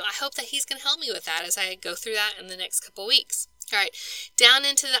 and so I hope that He's going to help me with that as I go through that in the next couple weeks. All right, down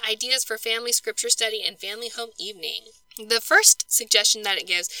into the ideas for family scripture study and family home evening. The first suggestion that it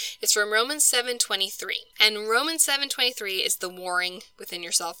gives is from Romans 7:23. And Romans 7:23 is the warring within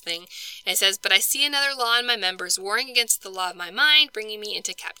yourself thing. And it says, but I see another law in my members, warring against the law of my mind, bringing me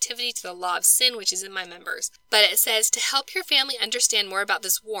into captivity to the law of sin, which is in my members. But it says, to help your family understand more about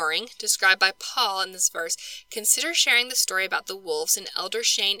this warring, described by Paul in this verse, consider sharing the story about the wolves in Elder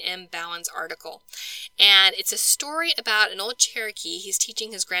Shane M. Bowen's article. And it's a story about an old Cherokee. He's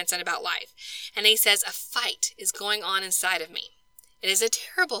teaching his grandson about life. And he says, a fight is going on inside of me. It is a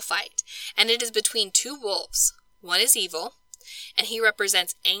terrible fight, and it is between 2 wolves. One is evil, and he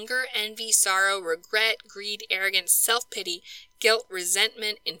represents anger, envy, sorrow, regret, greed, arrogance, self-pity, guilt,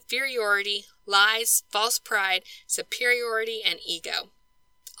 resentment, inferiority, lies, false pride, superiority, and ego.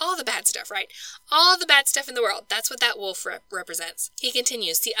 All the bad stuff, right? All the bad stuff in the world. That's what that wolf represents. He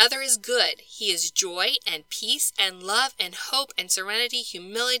continues, the other is good. He is joy and peace and love and hope and serenity,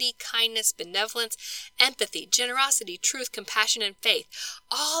 humility, kindness, benevolence, empathy, generosity, truth, compassion, and faith.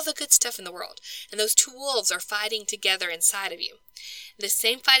 All the good stuff in the world. And those 2 wolves are fighting together inside of you. The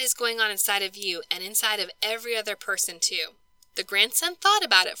same fight is going on inside of you and inside of every other person too. The grandson thought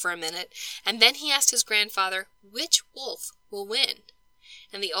about it for a minute, and then he asked his grandfather, which wolf will win?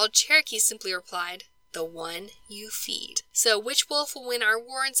 And the old Cherokee simply replied, the one you feed. So which wolf will win our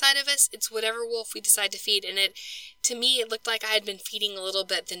war inside of us? It's whatever wolf we decide to feed. And to me, it looked like I had been feeding a little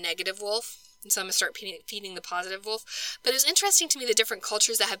bit the negative wolf. And so I'm going to start feeding the positive wolf. But it was interesting to me the different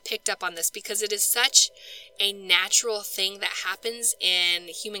cultures that have picked up on this, because it is such a natural thing that happens in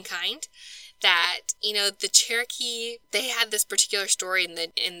humankind that, the Cherokee, they had this particular story in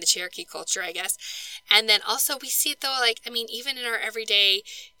the Cherokee culture, I guess. And then also we see it though, even in our everyday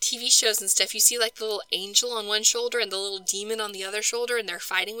TV shows and stuff, you see like the little angel on one shoulder and the little demon on the other shoulder, and they're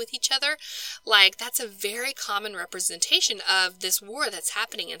fighting with each other. Like, that's a very common representation of this war that's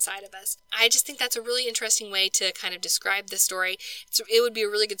happening inside of us. I just think that's a really interesting way to kind of describe this story. It would be a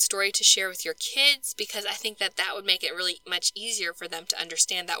really good story to share with your kids, because I think that would make it really much easier for them to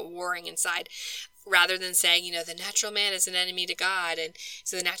understand that warring inside, rather than saying, the natural man is an enemy to God, and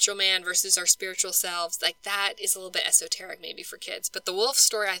so the natural man versus our spiritual selves. Like, that is a little bit esoteric maybe for kids. But the wolf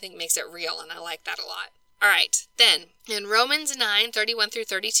story, I think, makes it real, and I like that a lot. All right, then, in Romans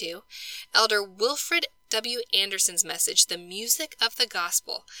 9:31-32, Elder Wilfred W. Anderson's message, The Music of the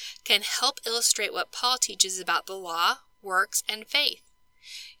Gospel, can help illustrate what Paul teaches about the law, works, and faith.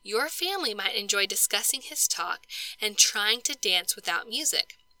 Your family might enjoy discussing his talk and trying to dance without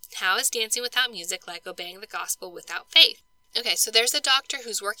music. How is dancing without music like obeying the gospel without faith? Okay, so there's a doctor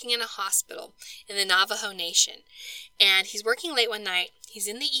who's working in a hospital in the Navajo Nation, and he's working late one night. He's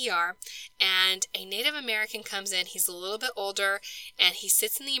in the ER, and a Native American comes in. He's a little bit older, and he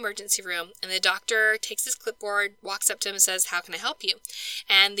sits in the emergency room, and the doctor takes his clipboard, walks up to him and says, "How can I help you?"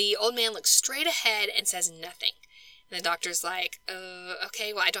 And the old man looks straight ahead and says nothing. And the doctor's like,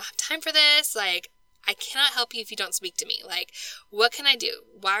 okay, well, I don't have time for this. Like, I cannot help you if you don't speak to me. Like, what can I do?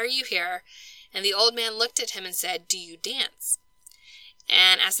 Why are you here? And the old man looked at him and said, "Do you dance?"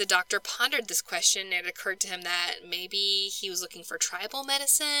 And as the doctor pondered this question, it occurred to him that maybe he was looking for tribal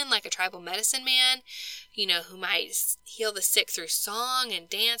medicine, like a tribal medicine man, who might heal the sick through song and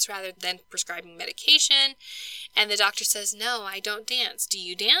dance rather than prescribing medication. And the doctor says, "No, I don't dance. Do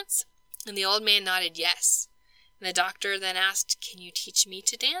you dance?" And the old man nodded yes. And the doctor then asked, "Can you teach me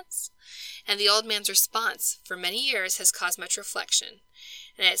to dance?" And the old man's response for many years has caused much reflection.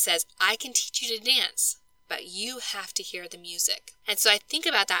 And it says, "I can teach you to dance, but you have to hear the music." And so I think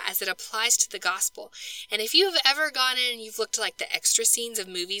about that as it applies to the gospel. And if you've ever gone in and you've looked at like the extra scenes of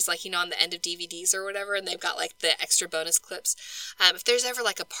movies, like, on the end of DVDs or whatever, and they've got like the extra bonus clips, if there's ever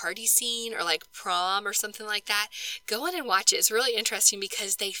like a party scene or like prom or something like that, go in and watch it. It's really interesting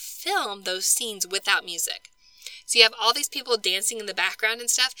because they film those scenes without music. So you have all these people dancing in the background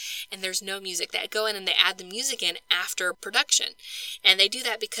and stuff, and there's no music. They go in and they add the music in after production. And they do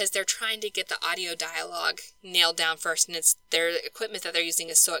that because they're trying to get the audio dialogue nailed down first, and it's their equipment that they're using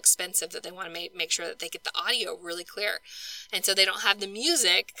is so expensive that they want to make sure that they get the audio really clear. And so they don't have the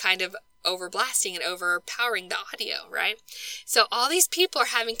music kind of overblasting and overpowering the audio, right? So all these people are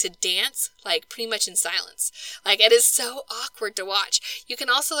having to dance like pretty much in silence. Like, it is so awkward to watch. You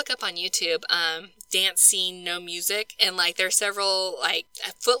can also look up on YouTube dance scene no music, and like there's several, like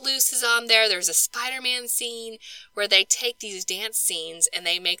Footloose is on there. There's a Spider-Man scene where they take these dance scenes and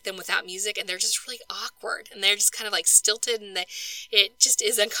they make them without music, and they're just really awkward, and they're just kind of like stilted, and it just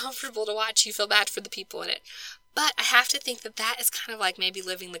is uncomfortable to watch. You feel bad for the people in it. But I have to think that that is kind of like maybe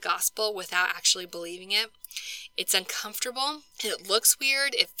living the gospel without actually believing it. It's uncomfortable. It looks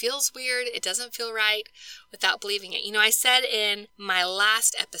weird. It feels weird. It doesn't feel right without believing it. I said in my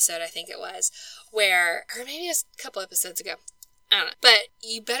last episode, I think it was, or maybe it was a couple episodes ago, I don't know. But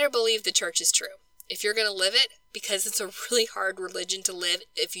you better believe the church is true if you're going to live it, because it's a really hard religion to live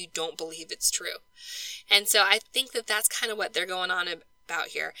if you don't believe it's true. And so I think that that's kind of what they're going on about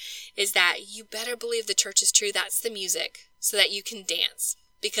here, is that you better believe the church is true. That's the music, so that you can dance.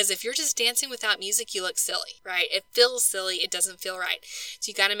 Because if you're just dancing without music, you look silly, right? It feels silly. It doesn't feel right. So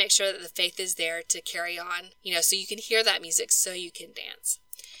you got to make sure that the faith is there to carry on, so you can hear that music, so you can dance.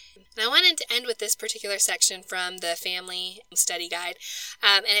 And I wanted to end with this particular section from the Family Study Guide.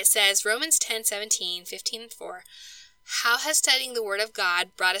 And it says, Romans 10:17, 15, and 4, how has studying the Word of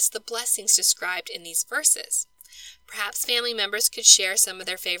God brought us the blessings described in these verses? Perhaps family members could share some of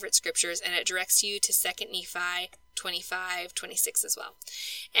their favorite scriptures, and it directs you to 2 Nephi 25:26 as well.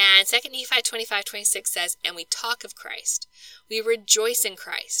 And 2 Nephi 25:26 says, and we talk of Christ. We rejoice in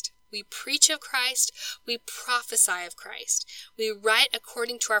Christ. We preach of Christ. We prophesy of Christ. We write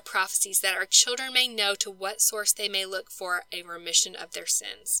according to our prophecies, that our children may know to what source they may look for a remission of their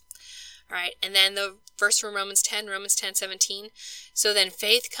sins. All right, and then the verse from Romans 10:17. So then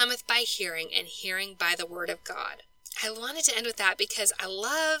faith cometh by hearing, and hearing by the word of God. I wanted to end with that because I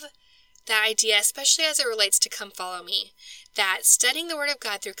love that idea, especially as it relates to Come Follow Me, that studying the Word of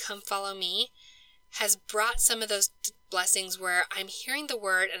God through Come Follow Me has brought some of those blessings where I'm hearing the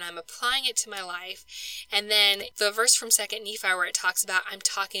Word and I'm applying it to my life. And then the verse from 2 Nephi where it talks about, I'm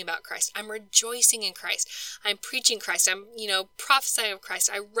talking about Christ. I'm rejoicing in Christ. I'm preaching Christ. I'm, prophesying of Christ.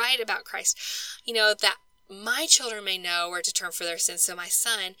 I write about Christ. That my children may know where to turn for their sins, so my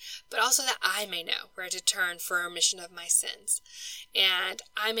son, but also that I may know where to turn for a remission of my sins. And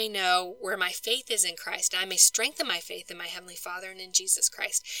I may know where my faith is in Christ. I may strengthen my faith in my Heavenly Father and in Jesus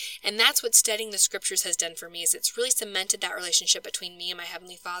Christ. And that's what studying the Scriptures has done for me, is it's really cemented that relationship between me and my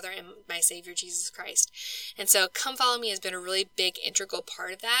Heavenly Father and my Savior, Jesus Christ. And so Come Follow Me has been a really big, integral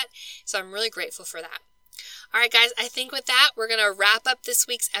part of that. So I'm really grateful for that. All right, guys, I think with that, we're going to wrap up this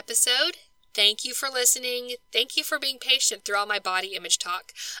week's episode. Thank you for listening. Thank you for being patient through all my body image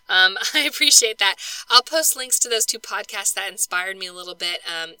talk. I appreciate that. I'll post links to those 2 podcasts that inspired me a little bit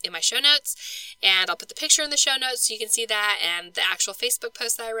in my show notes, and I'll put the picture in the show notes so you can see that, and the actual Facebook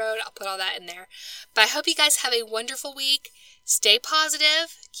post that I wrote, I'll put all that in there. But I hope you guys have a wonderful week. Stay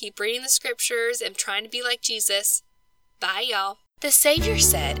positive, keep reading the scriptures, and trying to be like Jesus. Bye, y'all. The Savior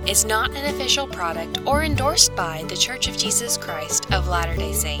Said is not an official product or endorsed by The Church of Jesus Christ of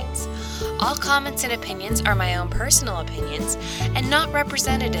Latter-day Saints. All comments and opinions are my own personal opinions and not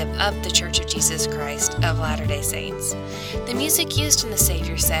representative of The Church of Jesus Christ of Latter-day Saints. The music used in The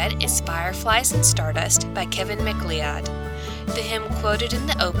Savior Said is Fireflies and Stardust by Kevin MacLeod. The hymn quoted in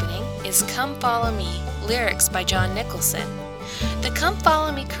the opening is Come Follow Me, lyrics by John Nicholson. The Come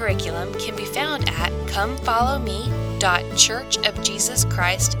Follow Me curriculum can be found at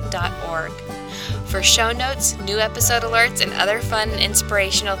comefollowme.churchofjesuschrist.org. For show notes, new episode alerts, and other fun and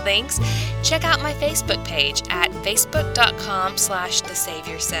inspirational things, check out my Facebook page at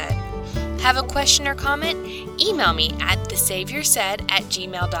facebook.com/thesavioursaid. Have a question or comment? Email me at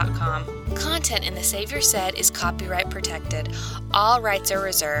thesavioursaid@gmail.com. Content in The Savior Said is copyright protected. All rights are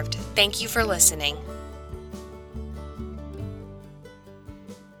reserved. Thank you for listening.